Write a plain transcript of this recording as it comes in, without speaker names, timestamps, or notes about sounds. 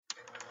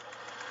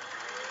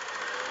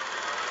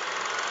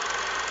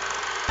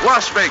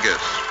Las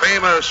Vegas,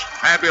 famous,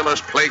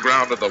 fabulous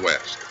playground of the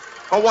West.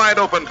 A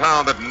wide-open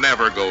town that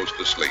never goes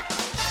to sleep.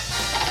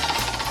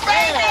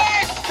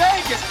 Vegas!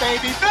 Vegas,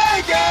 baby,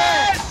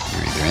 Vegas!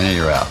 You're either in or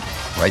you're out.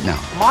 Right now.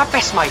 My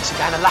best mates are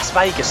going to Las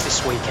Vegas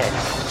this weekend.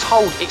 I'm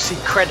told it's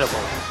incredible.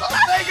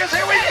 Vegas,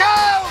 here we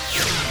go!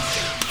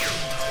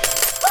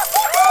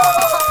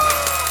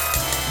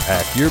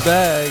 Pack your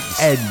bags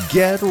and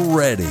get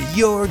ready.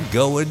 You're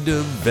going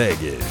to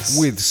Vegas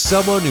with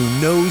someone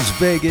who knows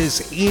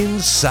Vegas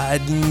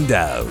inside and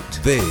out.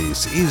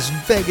 This is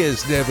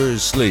Vegas Never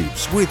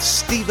Sleeps with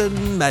Stephen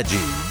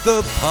Maggi,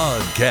 the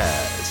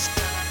podcast.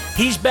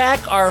 He's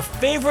back, our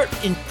favorite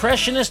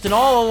impressionist in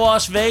all of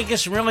Las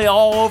Vegas, really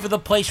all over the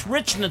place.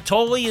 Rich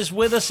Natoli is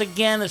with us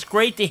again. It's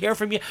great to hear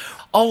from you.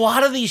 A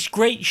lot of these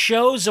great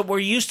shows that we're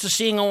used to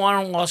seeing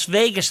in Las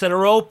Vegas that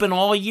are open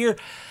all year,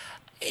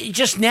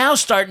 just now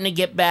starting to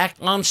get back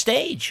on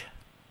stage.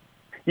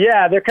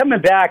 Yeah, they're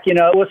coming back. You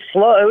know, it was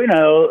slow. You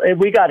know,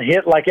 we got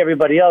hit like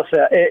everybody else.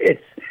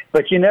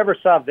 But you never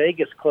saw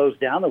Vegas close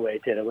down the way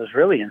it did. It was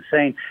really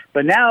insane.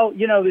 But now,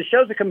 you know, the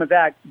shows are coming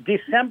back.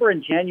 December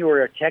and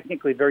January are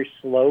technically very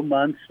slow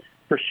months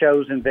for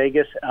shows in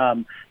Vegas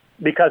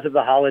because of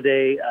the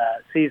holiday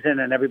season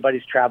and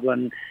everybody's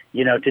traveling,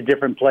 you know, to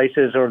different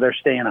places or they're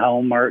staying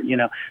home or, you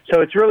know.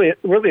 So it's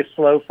really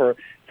slow for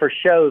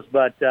shows.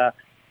 But,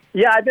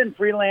 yeah, I've been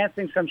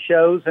freelancing some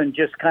shows and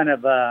just kind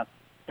of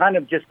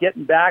just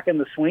getting back in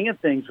the swing of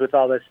things with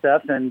all this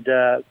stuff. And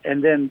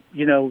then,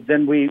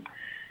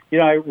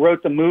 I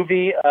wrote the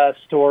movie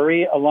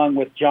story along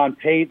with John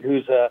Pate,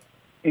 who's a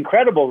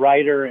incredible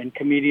writer and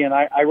comedian.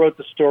 I wrote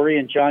the story,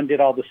 and John did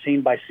all the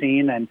scene by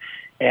scene,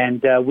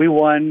 and we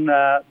won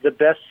the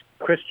Best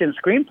Christian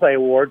Screenplay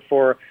Award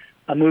for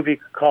a movie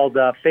called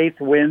Faith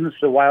Wins: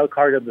 The Wild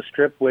Card of the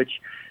Strip, which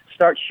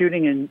starts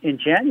shooting in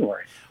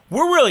January.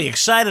 We're really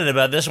excited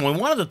about this, and we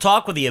wanted to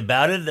talk with you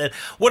about it. That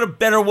what a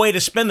better way to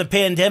spend the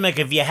pandemic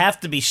if you have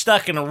to be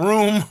stuck in a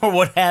room or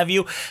what have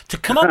you, to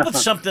come up with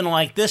something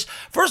like this.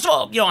 First of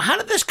all, you know, how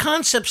did this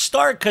concept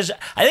start? Because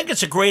I think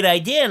it's a great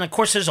idea, and of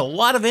course, there's a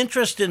lot of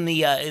interest in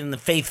the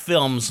faith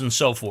films and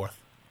so forth.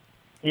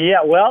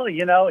 Yeah, well,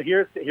 you know,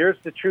 here's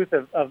the truth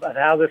of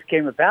how this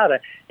came about.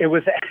 It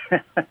was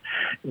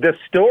the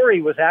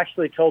story was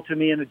actually told to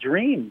me in a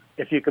dream,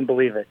 if you can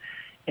believe it.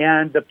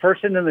 And the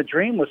person in the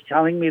dream was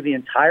telling me the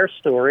entire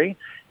story,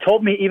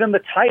 told me even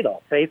the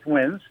title, Faith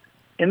Wins,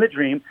 in the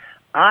dream.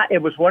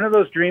 It was one of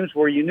those dreams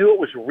where you knew it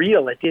was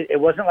real. It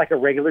wasn't like a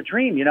regular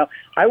dream, you know.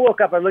 I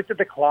woke up, I looked at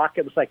the clock,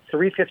 it was like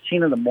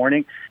 3:15 in the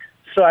morning.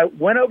 So I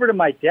went over to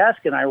my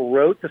desk and I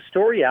wrote the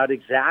story out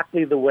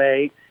exactly the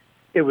way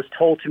it was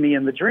told to me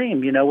in the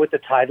dream, you know, with the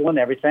title and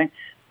everything.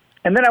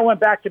 And then I went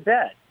back to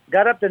bed,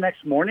 got up the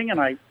next morning, and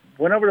I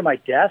went over to my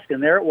desk,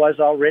 and there it was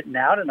all written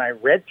out, and I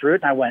read through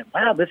it, and I went,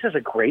 wow, this is a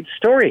great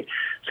story.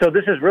 So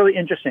this is really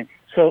interesting.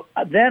 So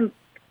then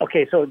I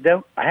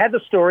had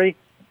the story,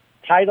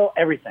 title,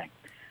 everything.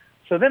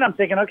 So then I'm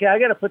thinking, okay, I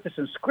got to put this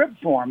in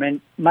script form.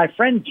 And my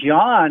friend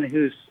John,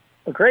 who's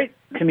a great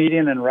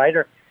comedian and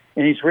writer,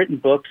 and he's written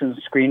books and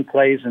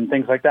screenplays and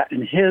things like that,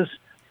 and his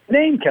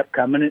name kept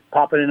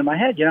popping into my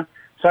head, you know.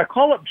 So I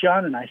called up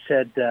John, and I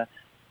said, it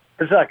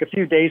was like a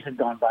few days had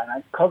gone by, and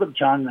I called up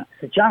John, and I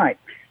said, John, I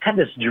had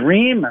this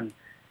dream and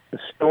the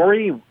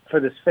story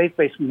for this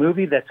faith-based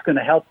movie that's going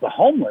to help the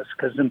homeless,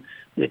 because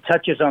it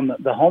touches on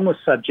the homeless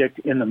subject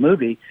in the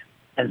movie,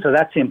 and so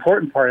that's the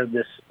important part of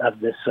this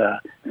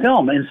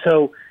film. And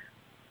so,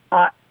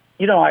 I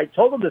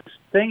told him this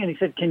thing, and he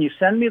said, "Can you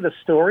send me the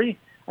story?"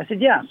 I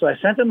said, "Yeah." So I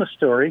sent him the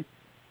story,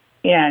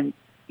 and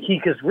he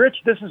goes, "Rich,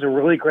 this is a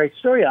really great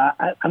story.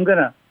 I'm going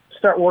to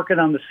start working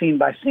on the scene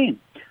by scene."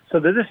 So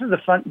this is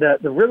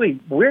the really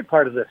weird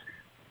part of this,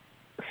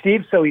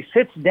 Steve. So he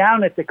sits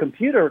down at the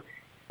computer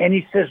and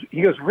he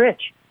goes,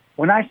 "Rich,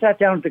 when I sat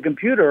down at the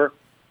computer,"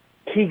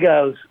 he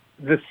goes,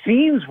 "the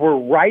scenes were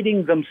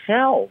writing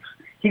themselves."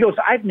 He goes,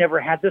 "I've never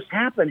had this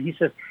happen." He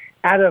says,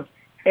 "Out of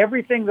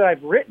everything that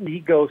I've written," he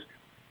goes,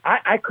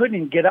 I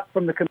couldn't get up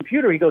from the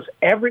computer. He goes,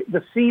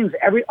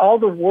 all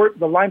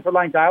the line for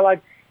line dialogue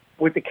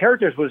with the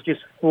characters was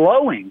just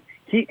flowing.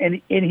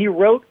 He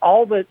wrote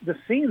all the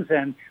scenes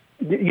and,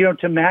 you know,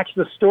 to match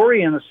the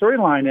story and the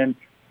storyline,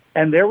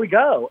 and there we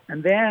go.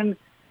 And then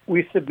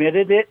we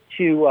submitted it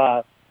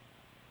to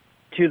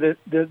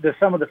the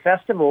some of the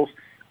festivals.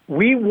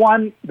 We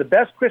won the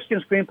Best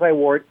Christian Screenplay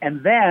Award,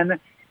 and then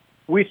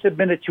we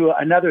submitted to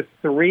another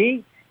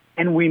 3,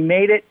 and we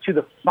made it to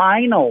the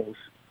finals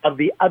of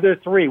the other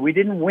 3. We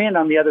didn't win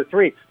on the other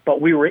 3,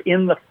 but we were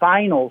in the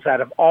finals out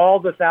of all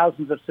the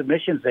thousands of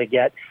submissions they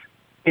get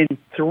in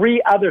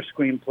 3 other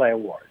screenplay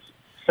awards.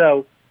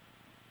 So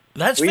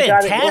that's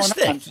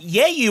fantastic.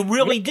 Yeah, you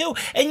really do.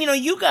 And, you know,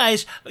 you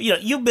guys, you know,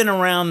 you've been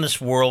around this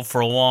world for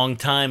a long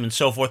time and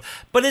so forth,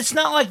 but it's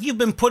not like you've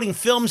been putting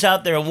films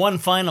out there and one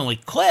finally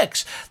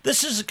clicks.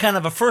 This is kind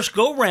of a first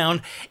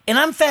go-round, and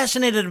I'm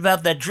fascinated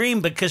about that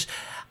dream because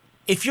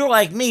if you're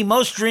like me,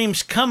 most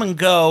dreams come and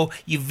go.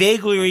 You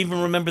vaguely or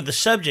even remember the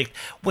subject.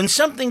 When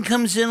something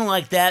comes in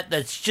like that,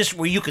 that's just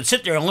where you can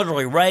sit there and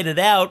literally write it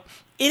out,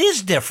 It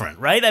is different,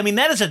 right? I mean,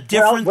 that is a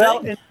different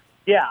thing.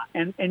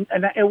 And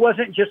it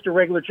wasn't just a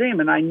regular dream.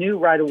 And I knew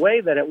right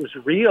away that it was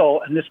real.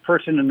 And this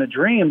person in the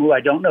dream, who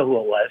I don't know who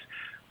it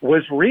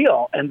was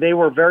real. And they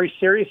were very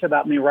serious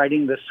about me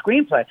writing this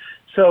screenplay.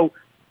 So,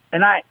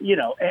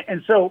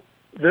 so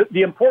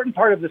the important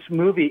part of this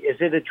movie is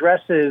it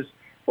addresses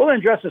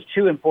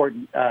two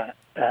important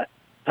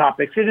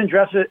topics. It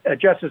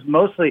addresses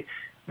mostly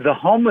the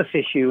homeless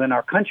issue in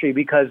our country,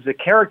 because the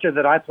character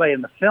that I play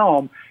in the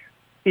film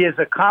is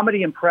a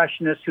comedy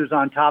impressionist who's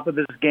on top of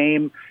his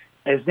game.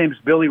 His name's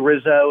Billy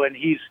Rizzo, and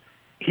he's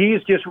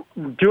just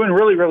doing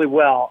really, really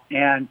well.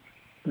 And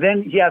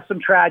then he has some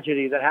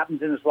tragedy that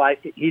happens in his life.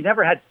 He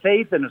never had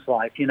faith in his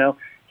life.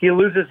 He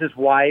loses his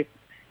wife,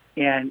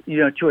 and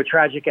to a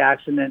tragic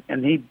accident,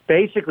 and he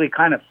basically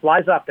kind of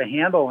flies off the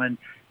handle and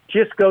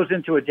just goes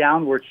into a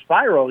downward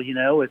spiral.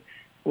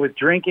 With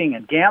drinking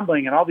and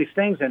gambling and all these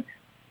things,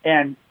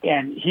 and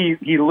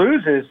he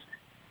loses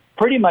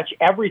pretty much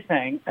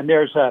everything. And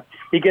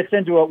he gets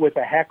into it with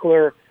a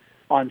heckler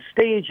on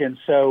stage, and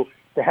so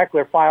the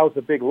heckler files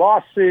a big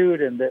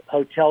lawsuit, and the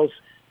hotels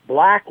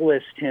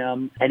blacklist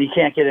him, and he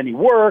can't get any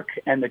work,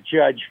 and the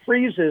judge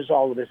freezes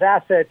all of his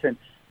assets, and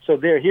so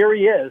here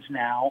he is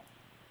now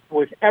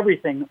with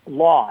everything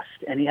lost,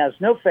 and he has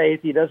no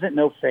faith. He doesn't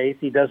know faith.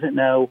 He doesn't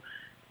know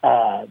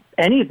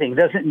anything. He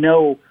doesn't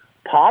know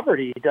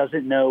poverty. He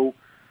doesn't know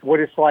what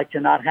it's like to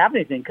not have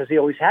anything, because he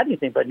always had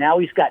anything, but now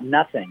he's got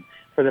nothing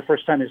for the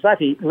first time in his life.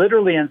 He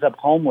literally ends up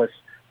homeless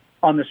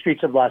on the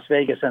streets of Las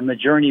Vegas, and the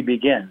journey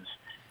begins,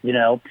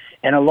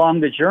 and along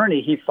the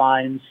journey, he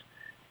finds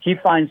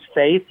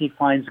faith, he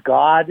finds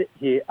God.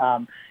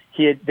 Him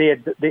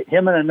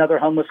and another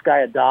homeless guy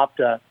adopt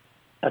a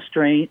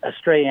stray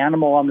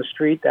animal on the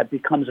street that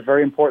becomes a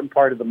very important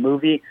part of the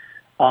movie,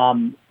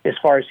 as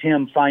far as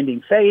him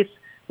finding faith,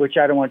 which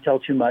I don't want to tell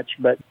too much,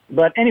 but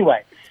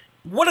anyway.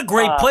 What a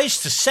great place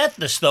to set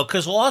this, though,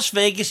 because Las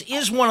Vegas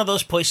is one of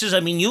those places. I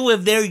mean, you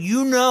live there,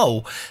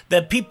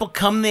 that people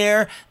come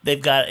there.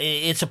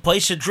 It's a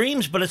place of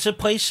dreams, but it's a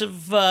place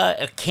of,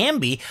 it can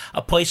be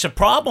a place of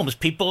problems.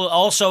 People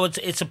also,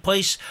 it's a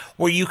place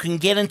where you can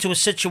get into a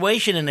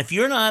situation, and if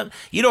you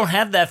don't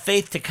have that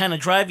faith to kind of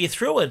drive you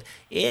through it,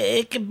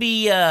 it can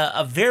be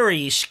a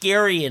very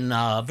scary and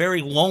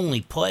very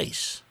lonely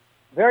place.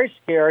 Very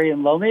scary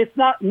and lonely. It's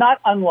not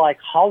unlike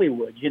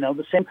Hollywood,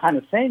 the same kind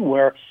of thing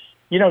where,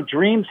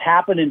 dreams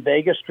happen in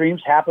Vegas,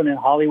 dreams happen in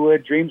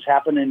Hollywood, dreams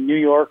happen in New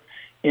York,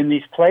 in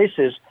these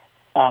places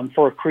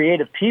for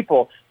creative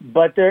people.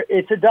 But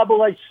it's a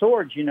double-edged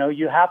sword.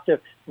 You have to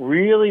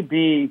really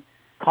be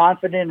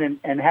confident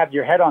and have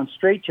your head on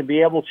straight to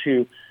be able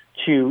to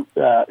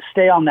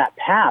stay on that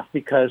path,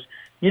 because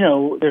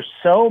there's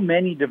so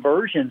many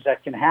diversions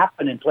that can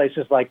happen in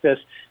places like this,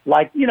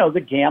 like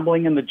the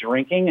gambling and the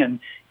drinking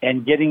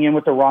and getting in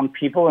with the wrong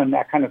people and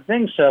that kind of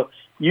thing. So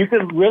you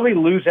could really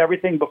lose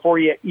everything before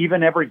you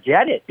even ever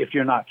get it if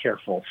you're not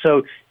careful.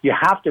 So you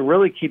have to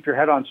really keep your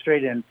head on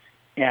straight and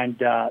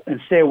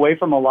stay away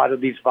from a lot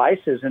of these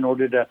vices in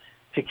order to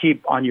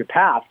keep on your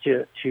path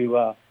to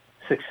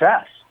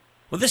success.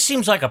 Well, this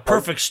seems like a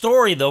perfect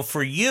story, though,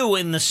 for you,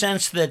 in the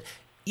sense that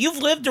you've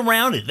lived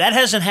around it. That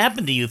hasn't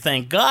happened to you,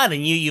 thank God,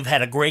 and you've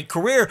had a great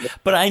career.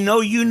 But I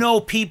know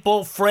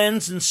people,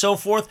 friends, and so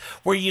forth,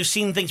 where you've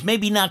seen things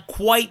maybe not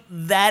quite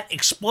that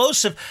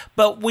explosive,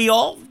 but we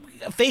all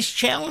face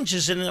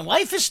challenges, and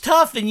life is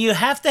tough, and you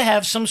have to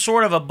have some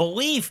sort of a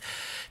belief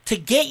to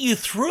get you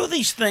through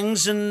these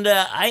things. And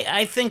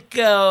I think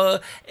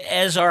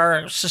as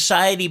our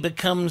society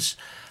becomes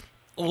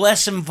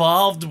less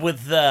involved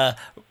with the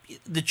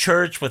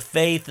church, with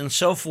faith and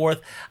so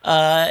forth,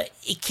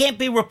 it can't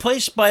be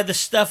replaced by the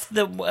stuff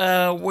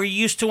that we're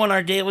used to in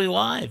our daily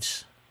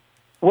lives.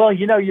 Well,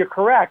 you're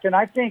correct. And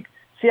I think,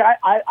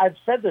 I've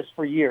said this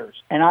for years,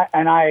 and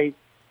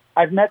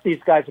I've met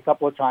these guys a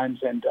couple of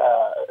times, and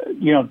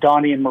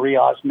Donnie and Marie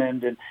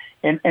Osmond,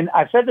 and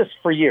I've said this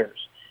for years.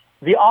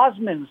 The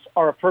Osmonds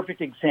are a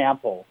perfect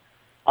example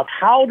of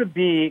how to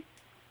be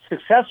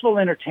successful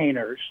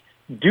entertainers,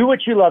 do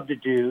what you love to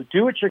do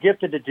what you're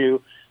gifted to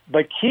do,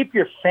 but keep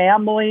your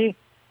family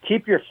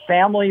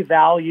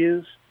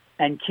values,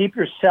 and keep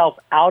yourself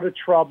out of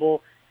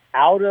trouble,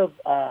 out of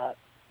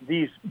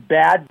these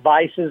bad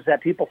vices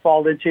that people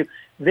fall into.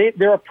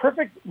 They're a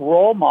perfect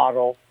role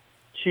model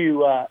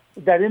to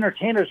that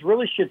entertainers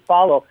really should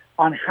follow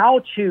on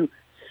how to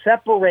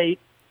separate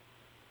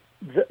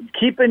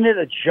keeping it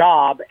a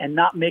job and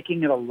not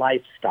making it a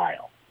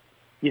lifestyle.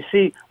 You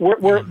see,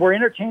 where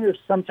entertainers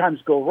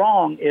sometimes go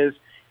wrong is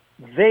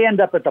they end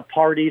up at the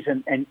parties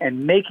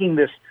and making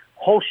this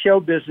whole show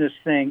business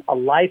thing a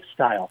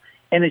lifestyle.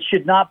 And it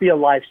should not be a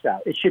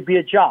lifestyle. It should be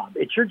a job.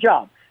 It's your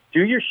job.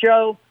 Do your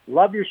show,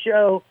 love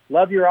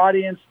your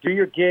audience, do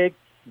your gig,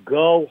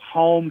 go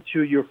home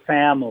to your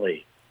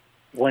family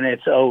when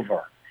it's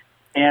over.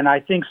 And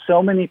I think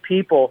so many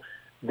people,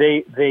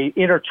 they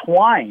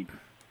intertwine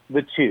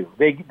the two.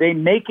 They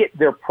make it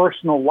their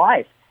personal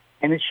life.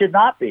 And it should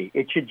not be.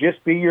 It should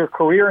just be your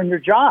career and your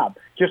job,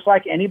 just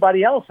like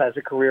anybody else has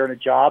a career and a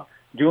job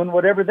doing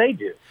whatever they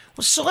do.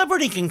 Well,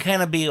 celebrity can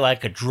kind of be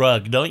like a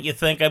drug, don't you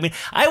think? I mean,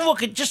 I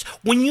look at just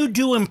when you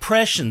do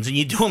impressions and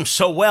you do them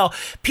so well,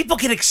 people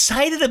get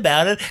excited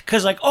about it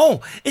because, like,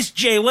 oh, it's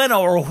Jay Leno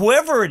or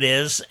whoever it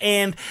is,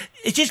 and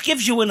it just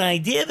gives you an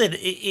idea that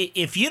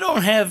if you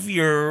don't have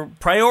your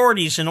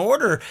priorities in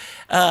order,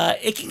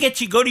 it can get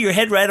you go to your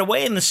head right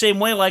away in the same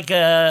way like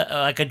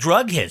a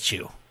drug hits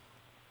you.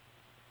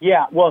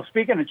 Yeah, well,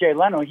 speaking of Jay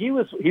Leno, he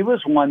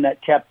was one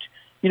that kept,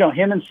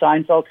 him and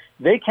Seinfeld,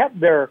 they kept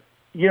their.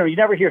 You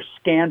never hear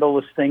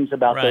scandalous things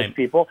about those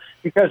people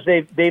because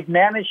they've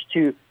managed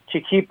to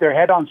keep their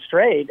head on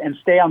straight and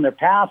stay on their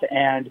path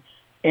and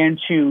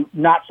to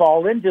not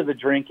fall into the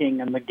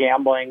drinking and the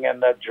gambling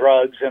and the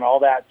drugs and all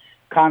that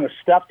kind of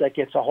stuff that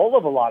gets a hold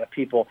of a lot of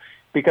people.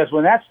 Because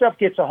when that stuff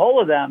gets a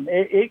hold of them,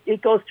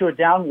 it goes to a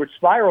downward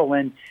spiral,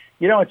 and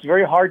it's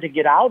very hard to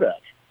get out of.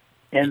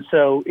 And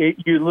so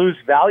you lose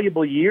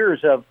valuable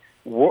years of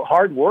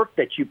hard work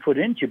that you put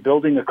into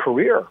building a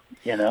career,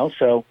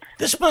 so.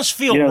 This must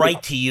feel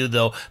right to you,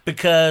 though,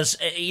 because,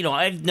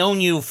 I've known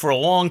you for a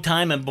long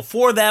time, and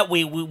before that,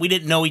 we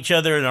didn't know each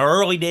other in our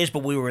early days,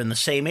 but we were in the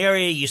same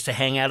area, used to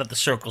hang out at the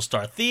Circle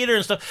Star Theater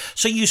and stuff,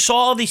 so you saw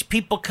all these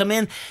people come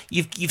in,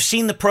 you've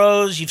seen the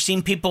pros, you've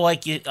seen people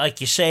like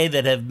you say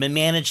that have been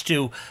managed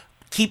to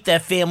keep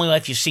that family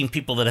life. You've seen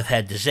people that have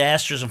had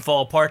disasters and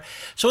fall apart.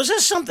 So is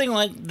this something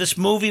like this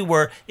movie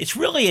where it's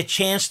really a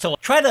chance to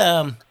try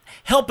to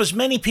help as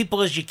many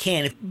people as you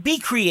can? Be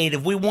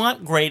creative. We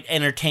want great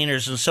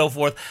entertainers and so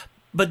forth,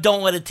 but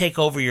don't let it take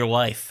over your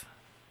life.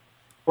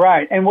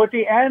 Right. And what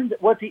the end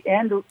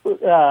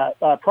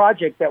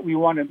project that we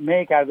want to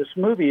make out of this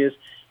movie is,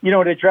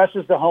 it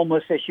addresses the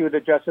homeless issue. It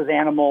addresses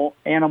animal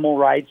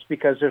rights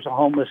because there's a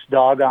homeless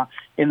dog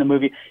in the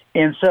movie.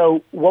 And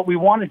so what we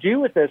want to do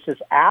with this is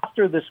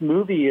after this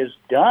movie is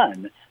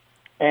done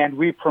and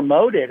we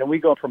promote it and we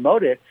go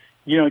promote it,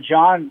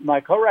 John,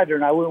 my co-writer,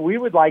 and I, we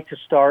would like to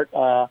start,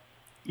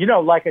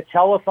 like a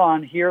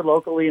telethon here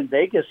locally in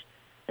Vegas,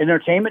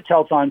 entertainment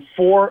telethon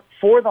for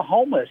the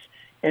homeless.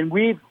 And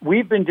we've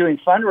been doing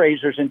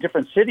fundraisers in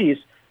different cities.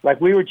 Like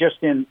we were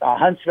just in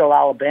Huntsville,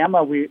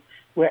 Alabama. We've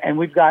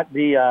got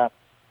the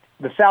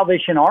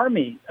Salvation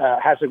Army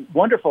has a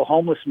wonderful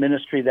homeless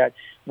ministry that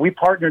we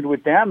partnered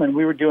with them, and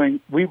we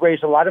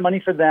raised a lot of money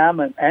for them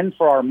and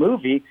for our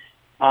movie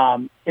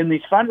in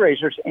these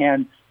fundraisers.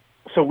 And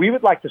so we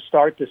would like to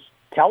start this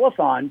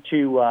telethon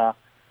to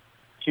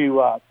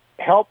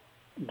help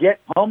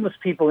get homeless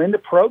people into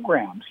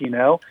programs.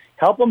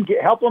 Help them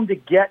to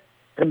get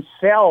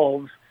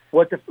themselves.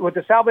 What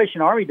the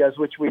Salvation Army does,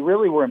 which we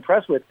really were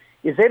impressed with,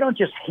 is they don't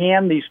just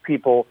hand these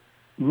people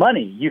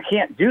money. You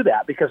can't do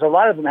that because a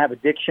lot of them have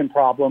addiction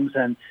problems,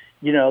 and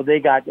they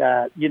got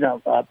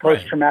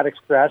post-traumatic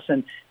stress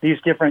and these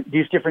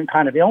different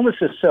kind of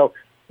illnesses. So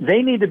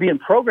they need to be in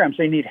programs.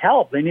 They need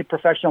help. They need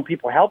professional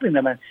people helping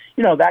them, and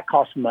that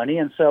costs money.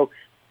 And so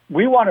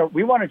we want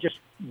to just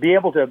be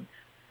able to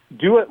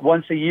do it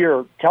once a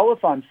year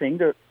telethon thing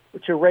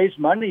to raise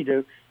money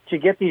to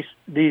get these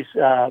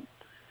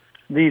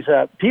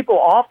people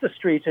off the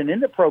streets and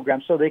into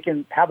programs so they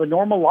can have a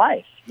normal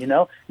life.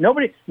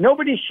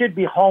 Nobody should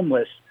be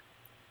homeless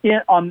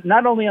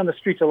not only on the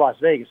streets of Las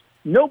Vegas.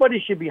 Nobody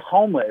should be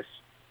homeless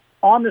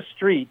on the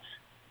streets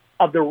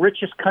of the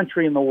richest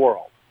country in the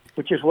world,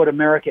 which is what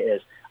America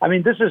is. I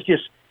mean, this is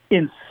just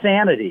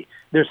insanity.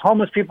 There's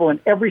homeless people in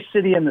every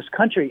city in this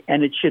country,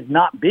 and it should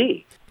not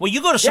be. Well,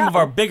 you go to some of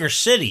our bigger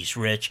cities,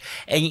 Rich,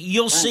 and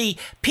you'll see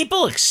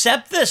people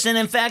accept this, and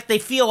in fact, they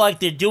feel like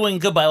they're doing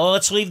good by, well,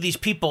 let's leave these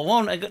people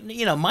alone.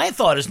 My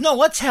thought is, no,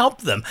 let's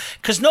help them,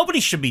 because nobody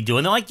should be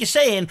doing it. Like you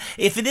say, and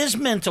if it is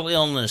mental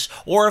illness,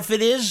 or if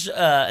it is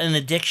an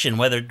addiction,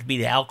 whether it be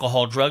to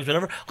alcohol, drugs,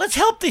 whatever, let's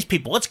help these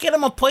people. Let's get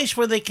them a place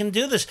where they can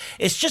do this.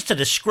 It's just a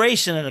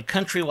disgrace, and in a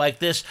country like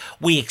this,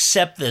 we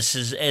accept this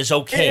as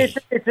okay.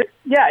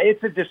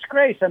 It's a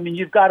disgrace. I mean,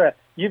 you've got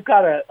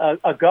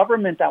a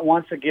government that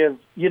wants to give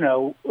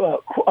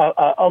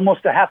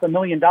almost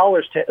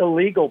 $500,000 to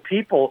illegal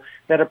people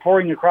that are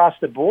pouring across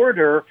the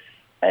border,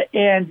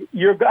 and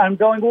I'm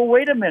going, well,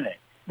 wait a minute.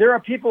 There are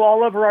people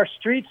all over our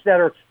streets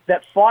that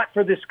fought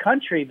for this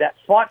country, that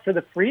fought for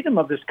the freedom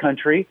of this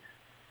country,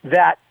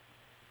 that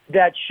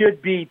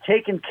should be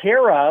taken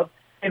care of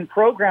in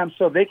programs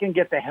so they can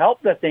get the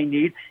help that they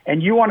need.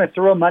 And you want to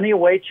throw money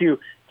away to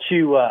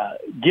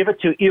give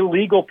it to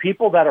illegal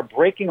people that are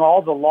breaking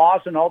all the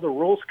laws and all the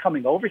rules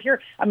coming over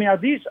here? I mean, are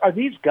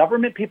these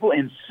government people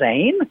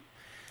insane?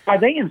 Are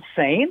they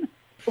insane?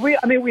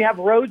 We have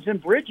roads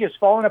and bridges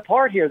falling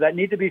apart here that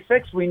need to be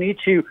fixed. We need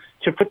to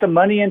put the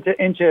money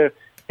into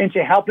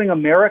helping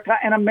America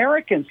and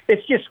Americans.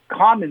 It's just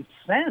common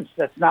sense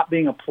that's not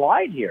being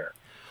applied here.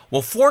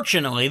 Well,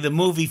 fortunately, the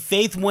movie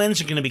Faith Wins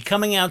is going to be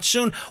coming out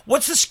soon.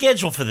 What's the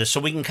schedule for this so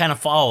we can kind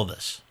of follow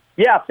this?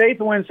 Yeah, Faith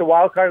Wins, the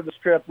wild card of the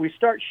strip. We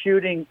start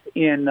shooting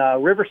in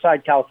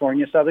Riverside,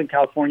 California, Southern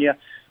California.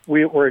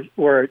 We're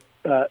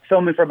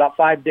filming for about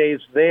 5 days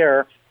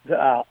there,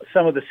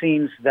 some of the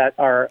scenes that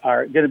are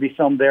going to be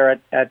filmed there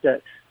at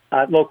the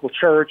local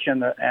church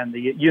and the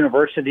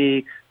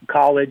university,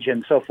 college,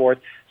 and so forth.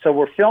 So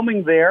we're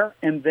filming there,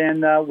 and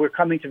then we're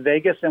coming to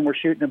Vegas, and we're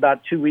shooting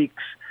about 2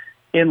 weeks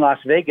in Las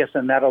Vegas,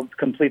 and that'll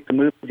complete the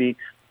movie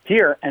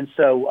here. And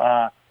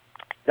so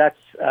that's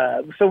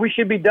so we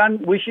should be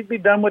done. We should be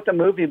done with the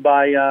movie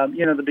by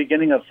the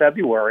beginning of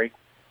February.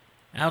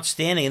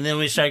 Outstanding. And then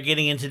we start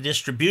getting into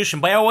distribution.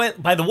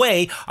 By the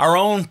way, our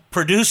own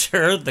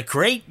producer, the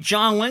great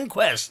John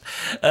Lindquist,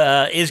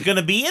 is going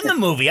to be in the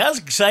movie. I was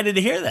excited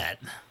to hear that.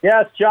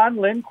 Yes, John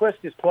Lindquist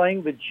is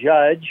playing the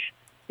judge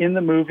in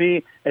the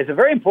movie. It's a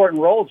very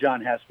important role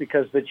John has,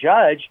 because the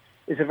judge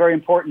is a very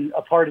important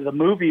part of the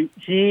movie.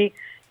 He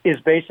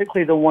is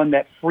basically the one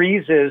that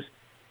freezes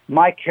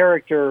my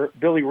character,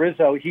 Billy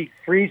Rizzo. He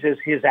freezes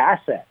his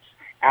assets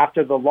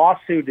after the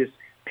lawsuit is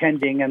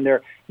pending, and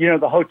the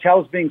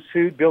hotel's being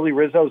sued. Billy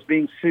Rizzo's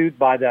being sued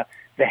by the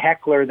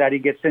heckler that he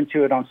gets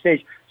into it on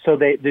stage. So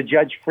the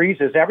judge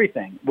freezes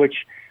everything,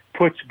 which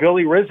puts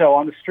Billy Rizzo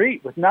on the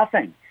street with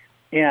nothing.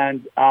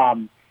 And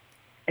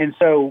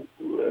so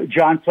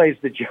John plays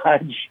the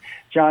judge.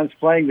 John's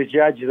playing the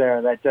judge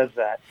there that does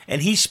that.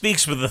 And he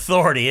speaks with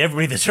authority.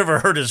 Everybody that's ever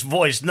heard his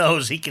voice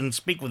knows he can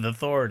speak with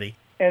authority.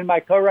 And my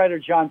co-writer,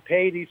 John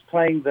Pate, he's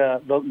playing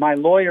my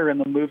lawyer in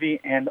the movie,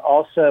 and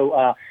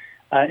also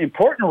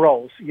important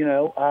roles.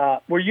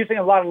 We're using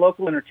a lot of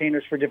local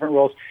entertainers for different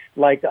roles,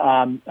 like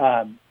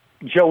Joelle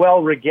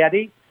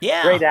Rigetti,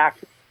 great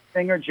actor,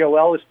 singer.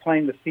 Joelle is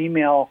playing the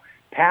female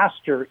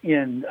pastor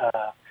in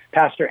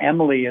Pastor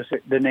Emily is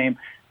the name.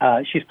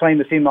 She's playing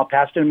the female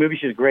pastor in the movie.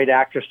 She's a great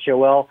actress,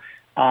 Joelle.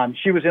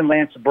 She was in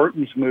Lance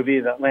Burton's movie.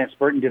 That Lance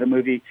Burton did a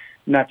movie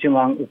not too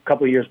long, a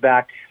couple of years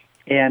back.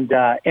 And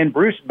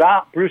Bruce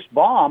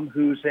Baum,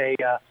 who's a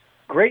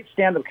great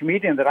stand-up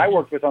comedian that I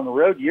worked with on the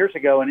road years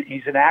ago, and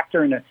he's an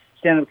actor and a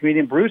stand-up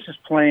comedian. Bruce is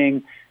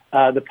playing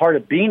the part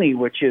of Beanie,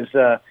 which is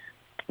the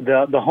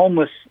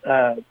homeless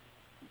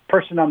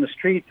person on the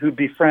street who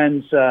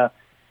befriends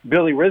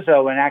Billy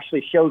Rizzo and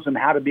actually shows him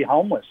how to be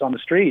homeless on the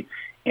street.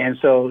 And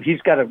so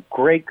he's got a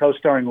great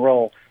co-starring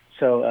role.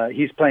 So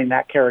he's playing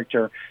that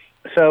character.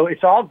 So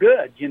it's all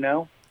good,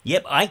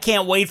 Yep, I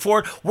can't wait for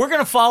it. We're going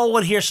to follow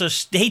it here, so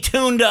stay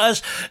tuned to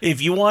us if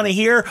you want to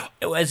hear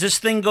as this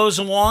thing goes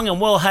along,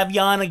 and we'll have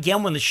you on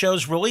again when the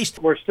show's released.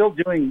 We're still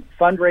doing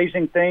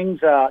fundraising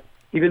things.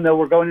 Even though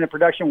we're going into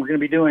production, we're going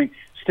to be doing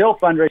still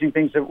fundraising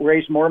things that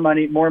raise more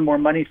and more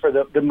money for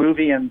the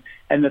movie and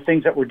the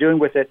things that we're doing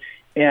with it.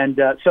 And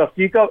so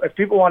if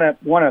people want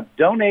to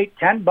donate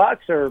 $10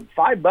 or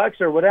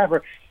 $5 or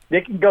whatever,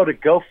 they can go to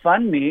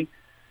GoFundMe.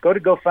 Go to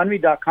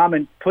GoFundMe.com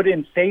and put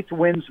in Faith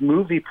Wins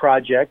Movie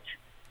Project.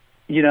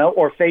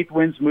 Or Faith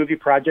Wins Movie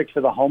Project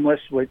for the homeless,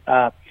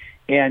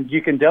 and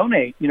you can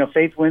donate.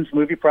 Faith Wins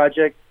Movie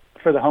Project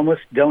for the homeless.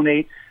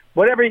 Donate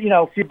whatever,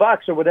 a few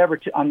bucks or whatever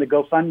on the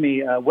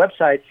GoFundMe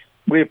website.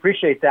 We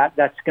appreciate that.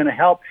 That's going to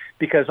help,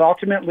 because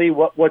ultimately,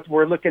 what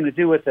we're looking to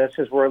do with this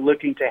is we're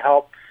looking to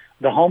help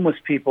the homeless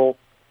people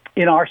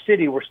in our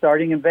city. We're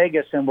starting in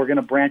Vegas, and we're going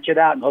to branch it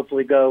out and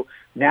hopefully go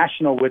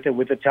national with it,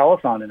 with the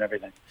telethon and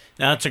everything.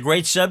 Now, it's a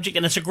great subject,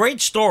 and it's a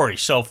great story.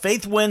 So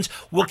Faith Wins.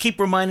 We'll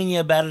keep reminding you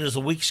about it as the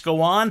weeks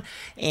go on.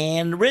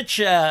 And Rich,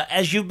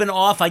 as you've been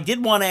off, I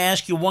did want to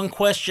ask you one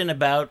question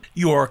about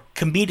your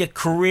comedic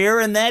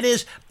career, and that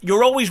is,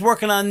 you're always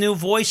working on new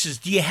voices.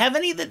 Do you have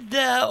any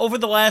that over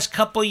the last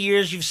couple of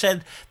years you've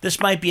said,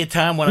 this might be a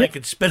time when I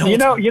could spend a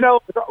little time?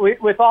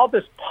 With all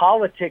this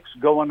politics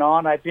going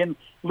on, I've been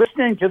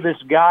listening to this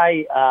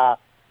guy,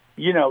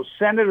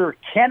 Senator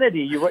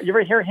Kennedy. You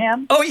ever hear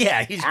him? Oh,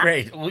 yeah, he's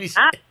great.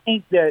 I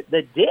think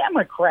the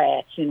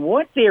Democrats and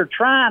what they're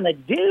trying to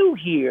do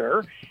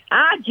here,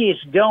 I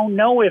just don't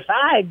know if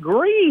I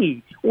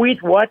agree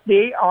with what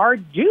they are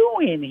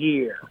doing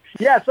here.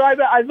 Yeah, so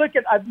I'm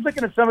looking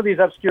at some of these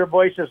obscure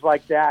voices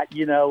like that,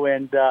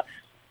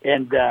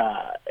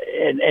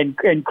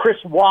 and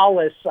Chris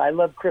Wallace. I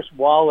love Chris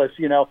Wallace.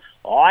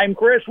 I'm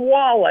Chris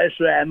Wallace,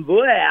 and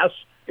this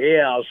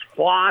is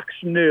Fox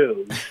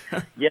News.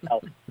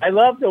 I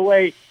love the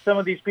way some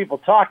of these people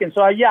talk, and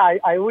so I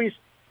always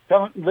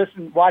don't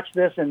watch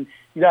this, and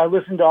I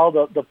listen to all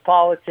the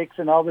politics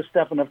and all this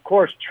stuff, and of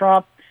course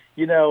Trump.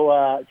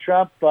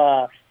 Trump.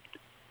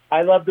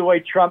 I love the way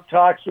Trump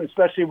talks,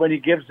 especially when he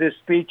gives his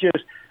speeches.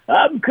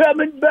 I'm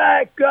coming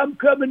back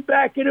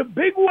in a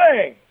big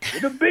way.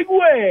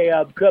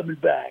 I'm coming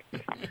back.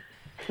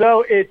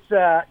 So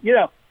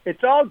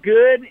it's all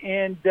good,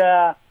 and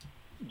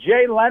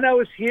Jay Leno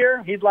is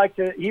here. He'd like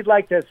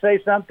to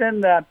say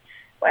something. Well,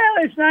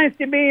 it's nice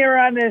to be here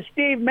on the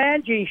Steve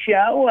Manji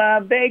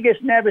show. Vegas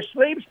never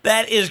sleeps.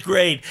 That is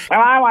great. Well,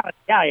 I want to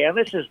tell you,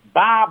 this is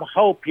Bob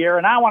Hope here,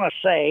 and I want to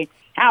say,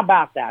 how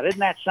about that? Isn't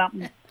that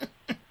something?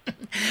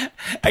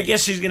 I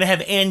guess he's going to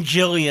have Ann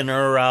Jillian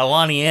or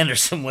Lonnie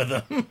Anderson with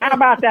him. How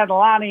about that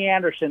Lonnie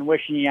Anderson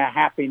wishing you a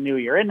Happy New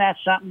Year? Isn't that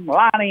something?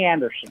 Lonnie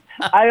Anderson.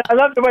 I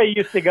love the way he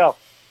used to go.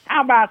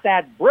 How about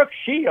that Brooke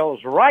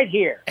Shields right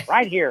here?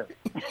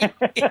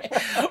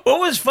 What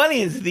was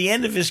funny is at the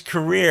end of his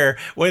career,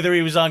 whether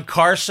he was on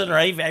Carson or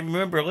I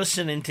remember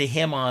listening to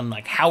him on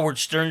like Howard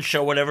Stern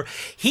show, whatever,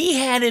 he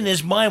had in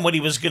his mind what he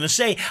was going to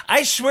say.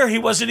 I swear he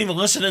wasn't even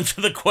listening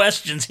to the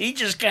questions. He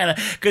just kind of,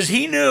 because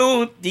he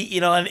knew,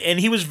 and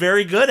he was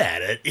very good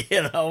at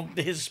it,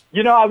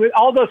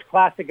 all those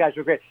classic guys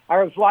were great.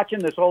 I was watching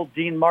this old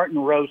Dean Martin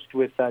roast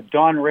with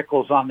Don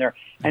Rickles on there,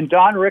 and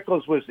Don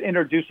Rickles was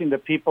introducing the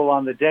people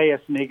on the dais,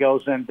 and he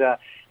goes, he'll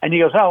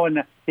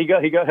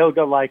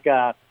go like,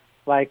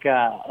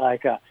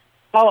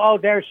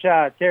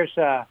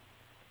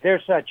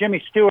 there's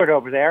Jimmy Stewart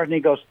over there, and he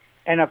goes,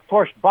 and of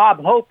course Bob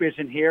Hope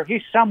isn't here.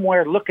 He's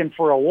somewhere looking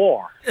for a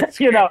war.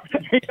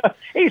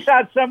 He's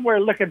out somewhere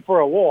looking for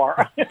a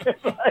war.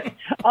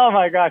 Oh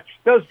my gosh,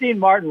 those Dean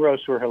Martin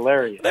roasts were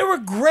hilarious. They were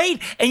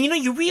great, and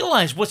you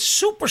realize what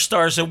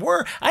superstars they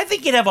were. I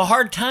think you'd have a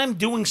hard time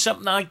doing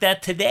something like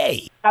that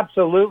today.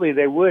 Absolutely,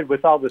 they would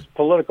with all this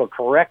political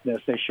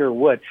correctness. They sure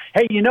would.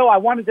 Hey, I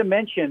wanted to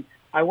mention.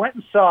 I went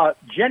and saw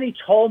Jenny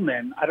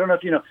Tolman. I don't know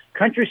if you know,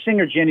 country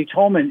singer Jenny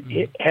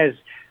Tolman has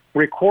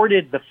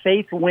recorded the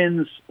Faith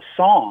Wins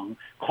song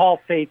called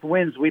Faith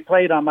Wins. We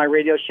played on my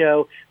radio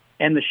show,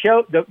 and the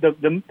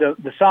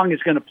song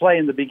is going to play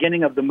in the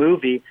beginning of the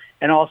movie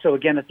and also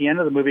again at the end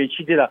of the movie. And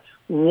she did a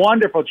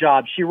wonderful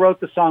job. She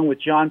wrote the song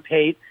with John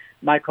Pate,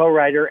 my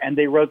co-writer, and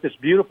they wrote this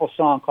beautiful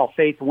song called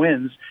Faith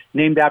Wins,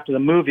 named after the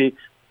movie,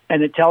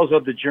 and it tells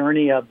of the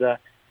journey of the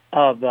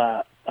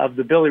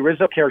Billy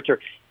Rizzo character.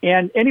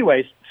 And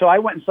anyways, so I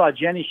went and saw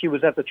Jenny. She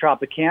was at the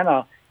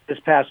Tropicana this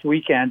past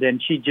weekend,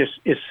 and she just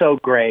is so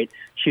great.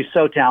 She's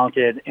so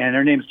talented, and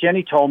her name's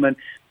Jenny Tolman,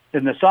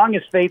 and the song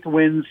is Faith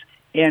Wins,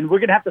 and we're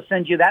going to have to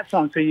send you that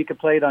song so you can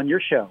play it on your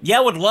show. Yeah, I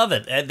would love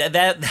it.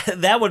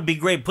 That would be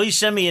great. Please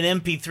send me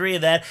an MP3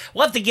 of that.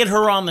 We'll have to get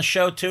her on the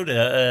show, too,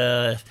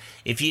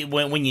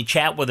 when you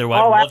chat with her.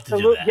 I'd love to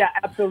do that. Yeah,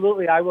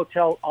 absolutely. I'll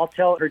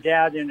tell her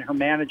dad and her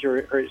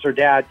manager, her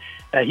dad,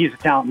 he's a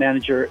talent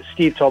manager,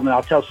 Steve Tolman.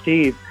 I'll tell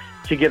Steve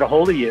to get a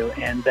hold of you,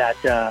 and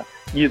that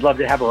you'd love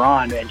to have her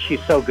on, and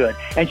she's so good.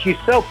 And she's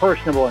so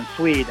personable and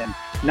sweet and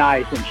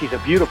nice, and she's a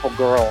beautiful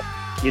girl,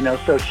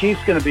 so she's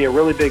going to be a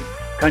really big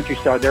country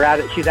star.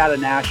 She's out of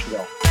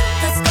Nashville.